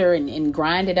blender and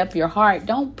grinded up your heart.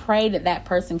 Don't pray that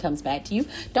person comes back to you.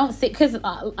 Don't sit, because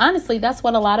honestly, that's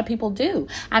what a lot of people do.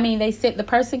 The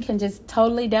person can just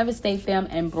totally devastate them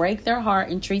and break their heart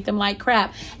and treat them like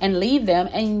crap and leave them.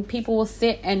 And people will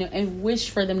sit and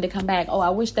wish for them to come back. Oh, I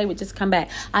wish they would just come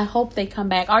back. I hope they come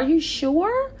back. Are you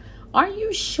sure? Are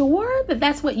you sure that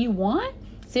that's what you want?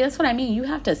 See, that's what I mean. You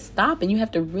have to stop and you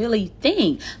have to really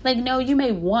think. No, you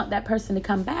may want that person to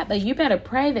come back, but you better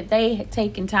pray that they had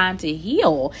taken time to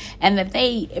heal and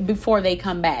that before they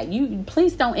come back. You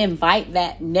please don't invite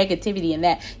that negativity and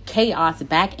that chaos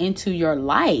back into your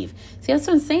life. See, that's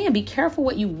what I'm saying. Be careful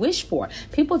what you wish for.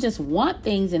 People just want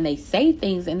things and they say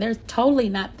things and they're totally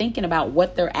not thinking about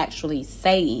what they're actually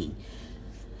saying.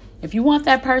 If you want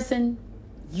that person,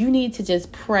 you need to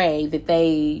just pray that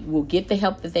they will get the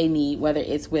help that they need, whether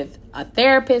it's with a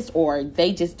therapist or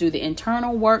they just do the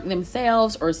internal work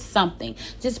themselves or something.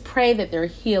 Just pray that they're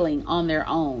healing on their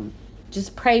own.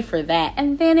 Just pray for that.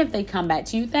 And then if they come back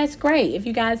to you, that's great. If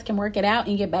you guys can work it out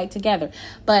and get back together.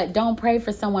 But don't pray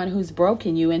for someone who's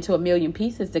broken you into a million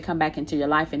pieces to come back into your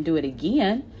life and do it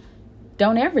again.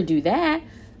 Don't ever do that.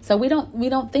 So we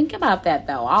don't think about that,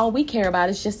 though. All we care about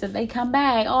is just that they come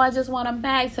back. Oh, I just want them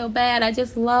back so bad. I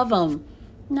just love them.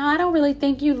 No, I don't really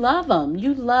think you love them.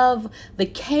 You love the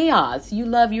chaos.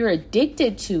 You're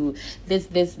addicted to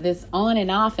this on and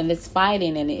off and this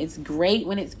fighting. And it's great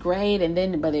when it's great.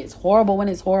 But it's horrible when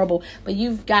it's horrible. But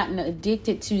you've gotten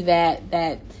addicted to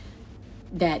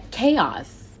that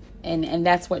chaos. And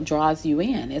that's what draws you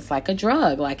in. It's like a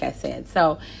drug, like I said.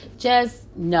 So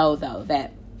just know, though,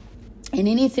 that in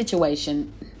any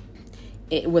situation,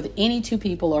 with any two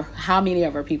people or how many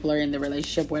other people are in the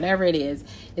relationship, whatever it is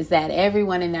that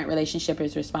everyone in that relationship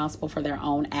is responsible for their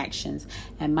own actions.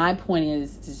 And my point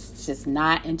is just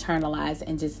not internalize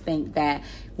and just think that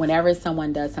whenever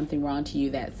someone does something wrong to you,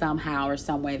 that somehow or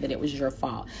some way that it was your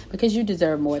fault, because you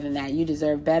deserve more than that. You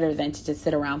deserve better than to just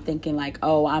sit around thinking like,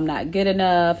 oh, I'm not good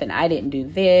enough and I didn't do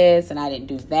this and I didn't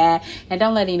do that. And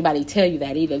don't let anybody tell you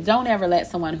that either. Don't ever let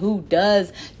someone who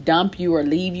does dump you or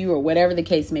leave you or whatever the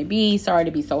case may be, sorry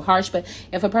to be so harsh, but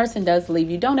if a person does leave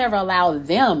you, don't ever allow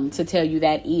them to tell you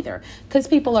that either, because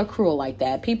people are cruel like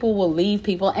that. People will leave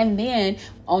people, and then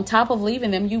on top of leaving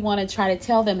them, you want to try to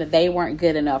tell them that they weren't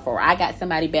good enough, or I got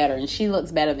somebody better and she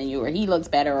looks better than you, or he looks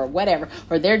better, or whatever,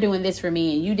 or they're doing this for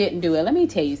me and you didn't do it. Let me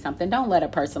tell you something. Don't let a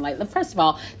person first of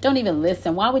all, don't even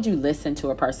listen. Why would you listen to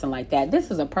a person like that?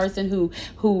 This is a person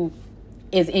who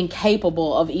is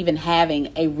incapable of even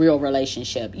having a real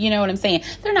relationship. You know what I'm saying?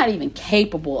 They're not even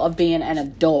capable of being an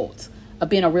adult, of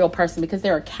being a real person, because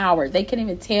they're a coward. They can't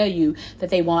even tell you that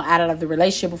they want out of the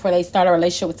relationship before they start a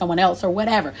relationship with someone else or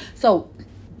whatever. So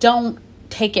don't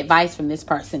take advice from this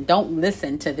person. Don't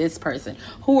listen to this person.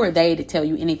 Who are they to tell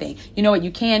you anything? You know what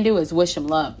you can do is wish them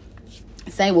luck.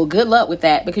 Say, well, good luck with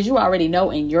that, because you already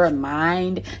know in your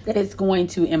mind that it's going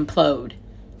to implode.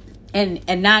 And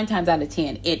 9 times out of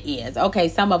 10, it is. Okay,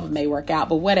 some of them may work out,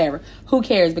 but whatever. Who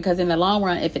cares? Because in the long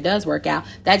run, if it does work out,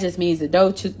 that just means that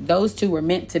those two were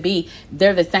meant to be.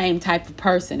 They're the same type of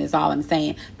person, is all I'm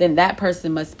saying. Then that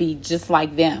person must be just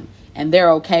like them, and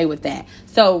they're okay with that.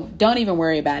 So don't even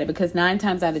worry about it, because 9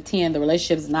 times out of 10, the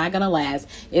relationship is not going to last.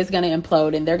 It's going to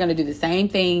implode, and they're going to do the same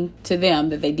thing to them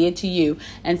that they did to you.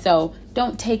 And so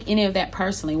don't take any of that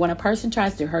personally. When a person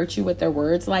tries to hurt you with their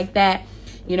words like that,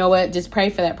 you know what? Just pray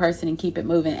for that person and keep it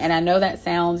moving. And I know that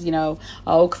sounds,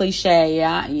 cliche.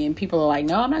 Yeah, and people are like,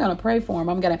 no, I'm not going to pray for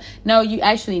them. No, you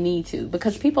actually need to,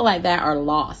 because people like that are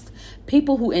lost.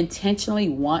 People who intentionally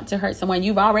want to hurt someone,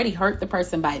 you've already hurt the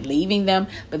person by leaving them,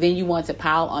 but then you want to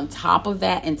pile on top of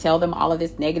that and tell them all of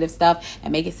this negative stuff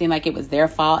and make it seem like it was their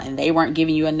fault and they weren't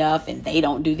giving you enough and they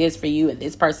don't do this for you and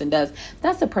this person does.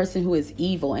 That's a person who is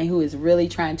evil and who is really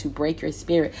trying to break your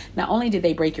spirit. Not only did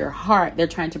they break your heart, they're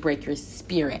trying to break your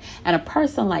spirit. And a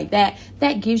person like that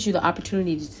gives you the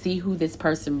opportunity to see who this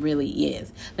person really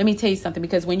is. Let me tell you something,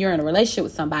 because when you're in a relationship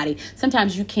with somebody,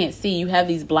 sometimes you can't see. You have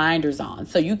these blinders on,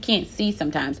 so you can't see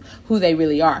sometimes who they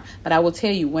really are. But I will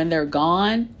tell you, when they're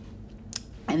gone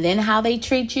and then how they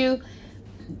treat you,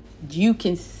 you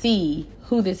can see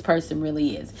who this person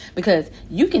really is, because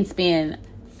you can spend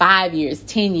 5 years,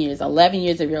 10 years, 11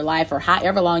 years of your life, or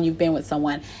however long you've been with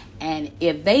someone, And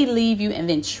if they leave you and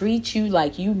then treat you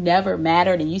like you never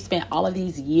mattered and you spent all of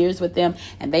these years with them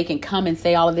and they can come and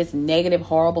say all of this negative,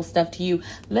 horrible stuff to you,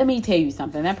 let me tell you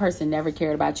something. That person never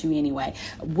cared about you anyway.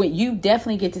 When you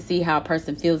definitely get to see how a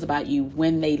person feels about you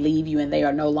when they leave you and they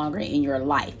are no longer in your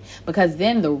life, because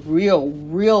then the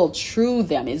real true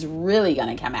them is really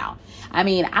going to come out. I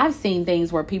mean, I've seen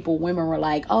things where women were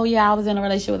like, oh yeah, I was in a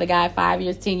relationship with a guy 5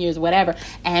 years, 10 years, whatever,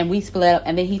 and we split up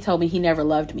and then he told me he never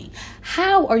loved me.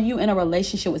 How are you in a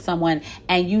relationship with someone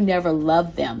and you never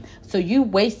loved them? So you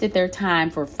wasted their time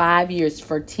for 5 years,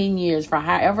 for 10 years, for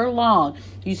however long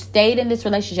you stayed in this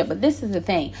relationship. But this is the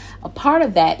thing. A part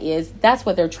of that is that's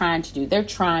what they're trying to do. They're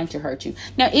trying to hurt you.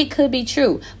 Now, it could be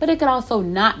true, but it could also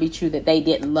not be true that they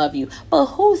didn't love you. But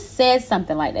who says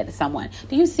something like that to someone?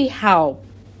 Do you see how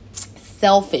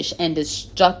selfish and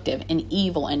destructive and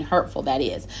evil and hurtful that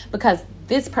is? Because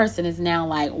this person is now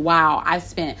like, wow, I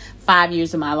spent 5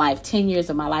 years of my life, 10 years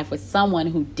of my life with someone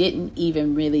who didn't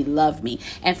even really love me.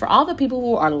 And for all the people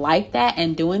who are like that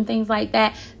and doing things like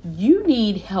that, you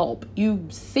need help. You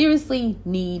seriously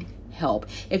need help.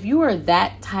 If you are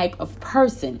that type of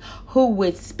person who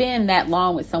would spend that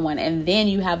long with someone and then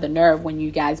you have the nerve when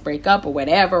you guys break up or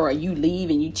whatever, or you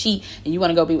leave and you cheat and you want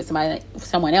to go be with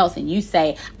someone else and you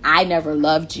say, I never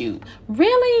loved you.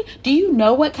 Really? Do you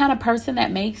know what kind of person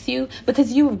that makes you?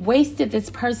 Because you wasted this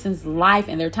person's life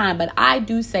and their time. But I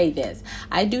do say this,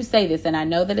 and I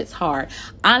know that it's hard.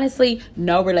 Honestly,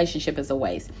 no relationship is a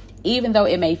waste. Even though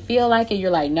it may feel like it,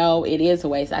 you're like, no, it is a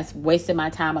waste. I wasted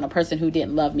my time on a person who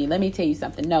didn't love me. Let me tell you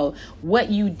something. No, what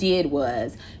you did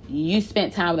was you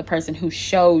spent time with a person who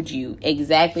showed you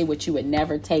exactly what you would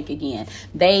never take again.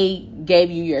 They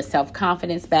gave you your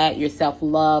self-confidence back, your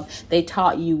self-love. They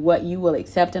taught you what you will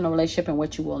accept in a relationship and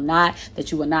what you will not,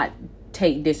 that you will not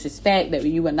take disrespect, that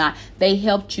you will not. They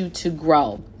helped you to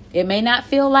grow. It may not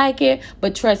feel like it,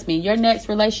 but trust me, your next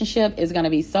relationship is going to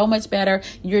be so much better.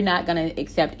 You're not going to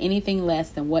accept anything less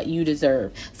than what you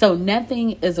deserve. So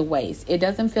nothing is a waste. It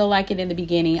doesn't feel like it in the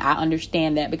beginning. I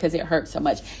understand that because it hurts so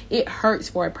much. It hurts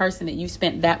for a person that you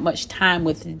spent that much time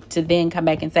with to then come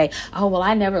back and say, oh, well,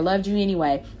 I never loved you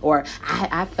anyway. Or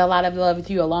I fell out of love with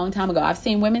you a long time ago. I've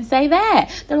seen women say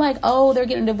that. They're like, oh, they're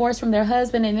getting divorced from their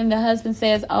husband. And then the husband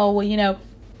says, oh, well,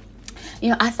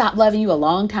 I stopped loving you a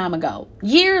long time ago,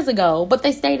 years ago, but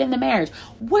they stayed in the marriage.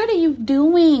 What are you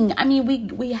doing? I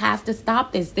mean, we have to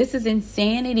stop this. This is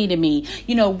insanity to me.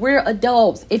 We're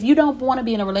adults. If you don't want to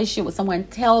be in a relationship with someone,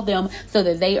 tell them so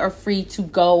that they are free to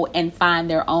go and find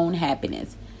their own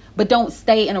happiness. But don't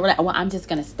stay in a relationship. Well, I'm just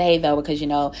going to stay, though, because,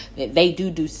 they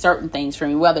do certain things for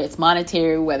me, whether it's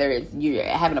monetary, whether it's you're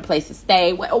having a place to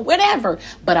stay, whatever.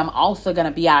 But I'm also going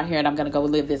to be out here and I'm going to go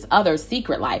live this other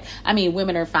secret life. I mean,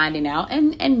 women are finding out,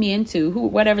 and men too,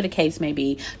 whatever the case may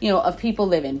be, of people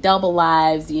living double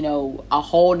lives, a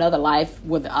whole nother life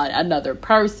with another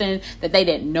person that they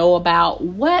didn't know about.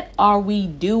 What are we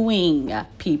doing,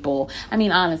 people? I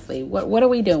mean, honestly, what are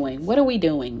we doing? What are we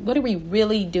doing? What are we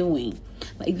really doing?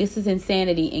 Like, this is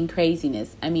insanity and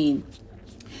craziness. I mean,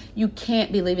 you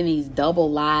can't be living these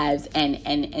double lives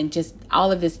and just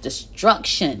all of this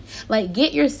destruction. Like,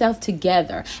 get yourself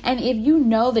together. And if you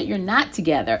know that you're not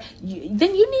together,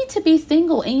 then you need to be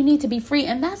single and you need to be free.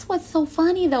 And that's what's so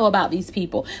funny, though, about these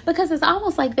people, because it's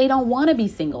almost like they don't want to be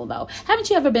single, though. Haven't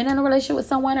you ever been in a relationship with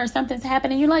someone or something's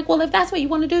happening? You're like, well, if that's what you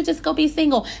want to do, just go be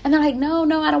single. And they're like, no,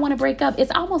 I don't want to break up.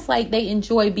 It's almost like they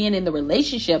enjoy being in the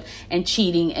relationship and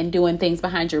cheating and doing things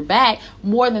behind your back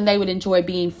more than they would enjoy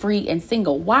being free and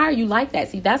single. Why are you like that?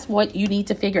 See, that's what you need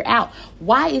to figure out.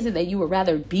 Why is it that you would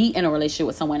rather be in a relationship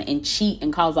with someone and cheat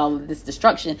and cause all of this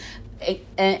destruction?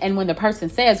 And when the person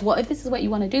says, well, if this is what you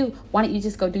want to do, why don't you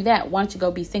just go do that? Why don't you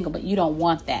go be single? But you don't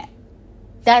want that.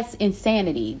 That's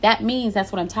insanity. That means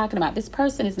that's what I'm talking about. This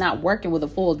person is not working with a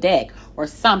full deck or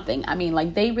something. I mean,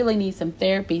 like, they really need some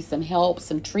therapy, some help,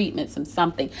 some treatment,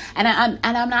 something. And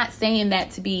I'm not saying that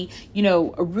to be,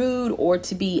 rude or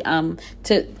to be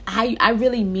I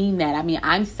really mean that. I mean,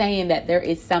 I'm saying that there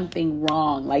is something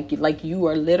wrong. Like you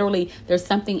are literally, there's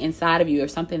something inside of you or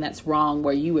something that's wrong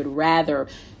where you would rather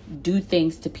do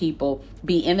things to people,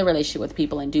 be in the relationship with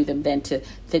people and do them than to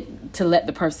let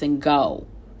the person go.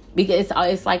 Because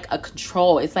it's like a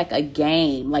control. It's like a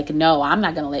game. Like, no, I'm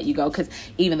not going to let you go because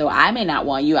even though I may not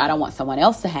want you, I don't want someone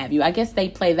else to have you. I guess they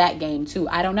play that game too.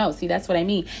 I don't know. See, that's what I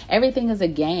mean. Everything is a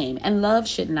game, and love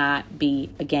should not be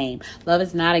a game. Love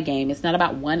is not a game. It's not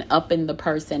about one-upping the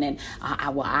person and,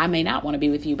 I may not want to be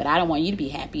with you, but I don't want you to be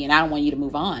happy and I don't want you to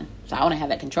move on. So I want to have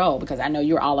that control because I know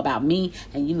you're all about me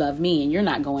and you love me and you're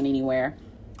not going anywhere.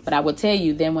 But I will tell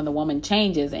you, then when the woman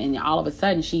changes and all of a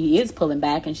sudden she is pulling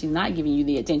back and she's not giving you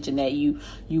the attention that you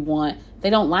want, they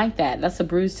don't like that. That's a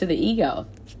bruise to the ego.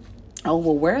 Oh,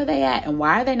 well, where are they at? And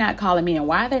why are they not calling me? And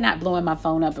why are they not blowing my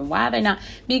phone up? And why are they not?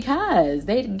 Because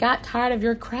they got tired of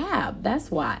your crap. That's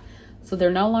why. So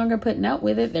they're no longer putting up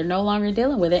with it. They're no longer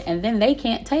dealing with it. And then they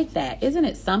can't take that. Isn't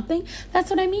it something? That's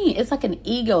what I mean. It's like an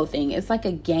ego thing. It's like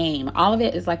a game. All of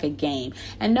it is like a game.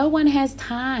 And no one has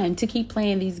time to keep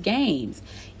playing these games.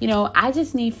 I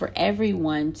just need for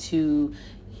everyone to,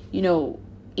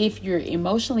 if you're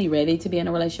emotionally ready to be in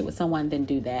a relationship with someone, then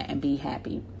do that and be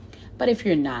happy. But if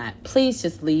you're not, please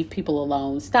just leave people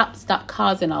alone. Stop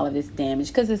causing all of this damage,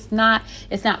 because it's not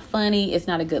funny. It's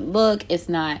not a good look. It's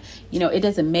not, it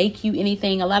doesn't make you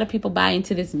anything. A lot of people buy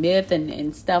into this myth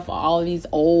and stuff, all of these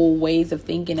old ways of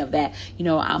thinking of that.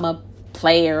 I'm a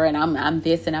player and I'm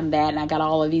this and I'm that and I got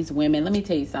all of these women. Let me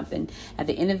tell you something. At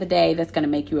the end of the day, that's going to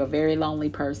make you a very lonely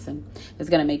person. It's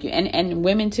going to make you, and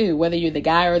women too, whether you're the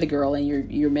guy or the girl and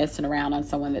you're messing around on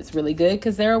someone that's really good,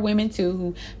 because there are women too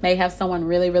who may have someone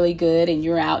really, really good and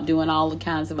you're out doing all the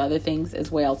kinds of other things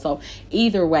as well. So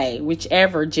either way,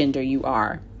 whichever gender you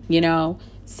are,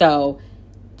 so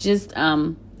just,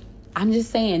 I'm just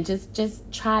saying,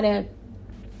 just try to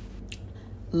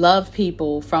love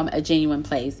people from a genuine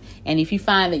place. And if you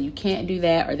find that you can't do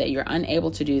that or that you're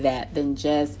unable to do that, then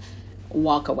just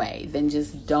walk away. Then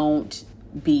just don't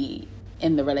be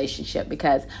in the relationship,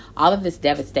 because all of this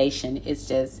devastation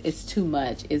is it's too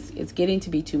much. It's getting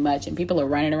to be too much, and people are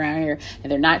running around here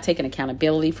and they're not taking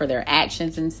accountability for their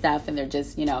actions and stuff, and they're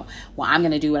just, well, I'm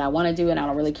going to do what I want to do and I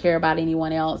don't really care about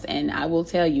anyone else. And I will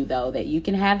tell you though that you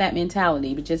can have that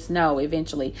mentality, but just know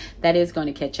eventually that is going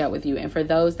to catch up with you. And for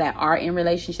those that are in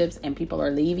relationships and people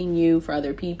are leaving you for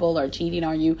other people or cheating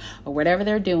on you or whatever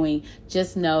they're doing,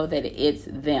 just know that it's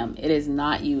them. It is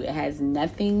not you. It has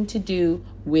nothing to do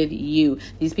with you.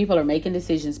 These people are making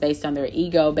decisions based on their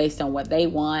ego, based on what they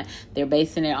want. They're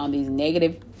basing it on these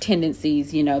negative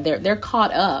tendencies. They're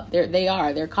caught up.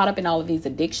 They're caught up in all of these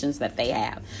addictions that they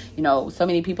have. So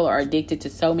many people are addicted to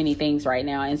so many things right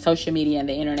now, and social media and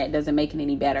the internet doesn't make it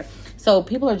any better. So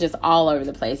people are just all over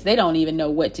the place. They don't even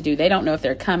know what to do. They don't know if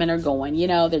they're coming or going.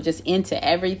 They're just into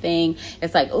everything.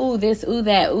 It's like, ooh, this, ooh,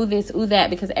 that, ooh, this, ooh,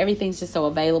 that, because everything's just so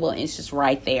available and it's just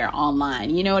right there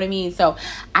online. You know what I mean? So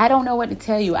I don't know what to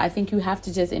tell you. I think you have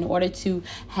to just, in order to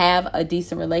have a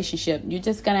decent relationship, you're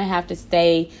just going to have to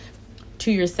stay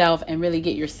to yourself and really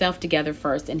get yourself together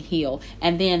first and heal.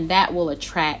 And then that will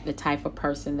attract the type of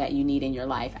person that you need in your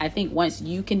life. I think once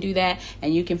you can do that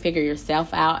and you can figure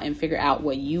yourself out and figure out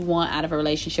what you want out of a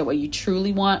relationship, what you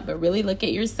truly want, but really look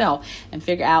at yourself and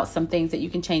figure out some things that you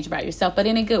can change about yourself, but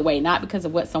in a good way, not because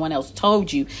of what someone else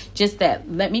told you. Just that,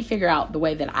 let me figure out the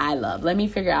way that I love. Let me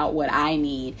figure out what I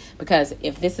need, because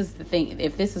if this is the thing,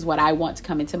 if this is what I want to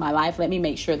come into my life, let me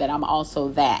make sure that I'm also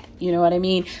that. You know what I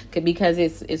mean? Because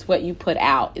it's what you put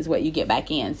out is what you get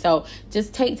back in. So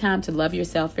just take time to love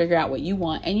yourself, figure out what you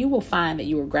want, and you will find that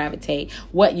you will gravitate.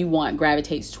 What you want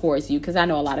gravitates towards you. Because I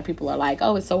know a lot of people are like,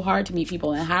 oh, it's so hard to meet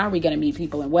people, and how are we going to meet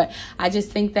people, and what? I just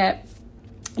think that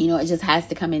it just has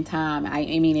to come in time.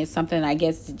 I mean, it's something, I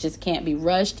guess, it just can't be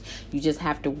rushed. You just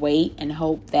have to wait and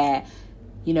hope that,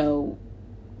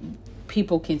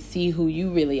 people can see who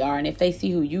you really are. And if they see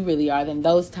who you really are, then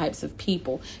those types of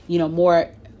people, more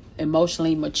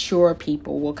emotionally mature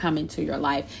people will come into your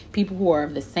life. People who are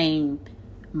of the same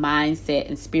mindset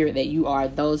and spirit that you are,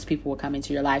 those people will come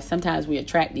into your life. Sometimes we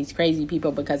attract these crazy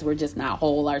people because we're just not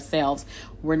whole ourselves.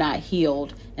 We're not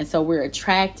healed. And so we're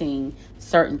attracting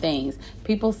certain things.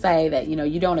 People say that,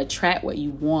 you don't attract what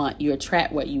you want, you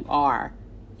attract what you are.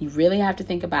 You really have to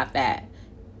think about that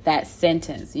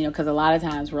sentence, because a lot of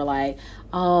times we're like,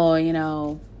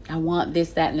 oh, I want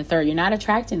this, that, and the third. You're not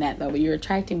attracting that though, but you're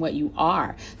attracting what you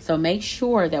are. So make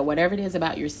sure that whatever it is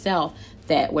about yourself,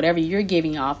 that whatever you're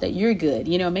giving off, that you're good.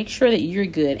 Make sure that you're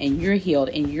good and you're healed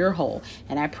and you're whole.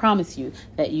 And I promise you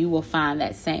that you will find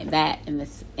that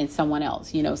in someone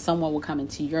else. Someone will come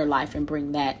into your life and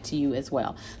bring that to you as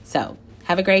well. So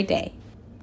have a great day.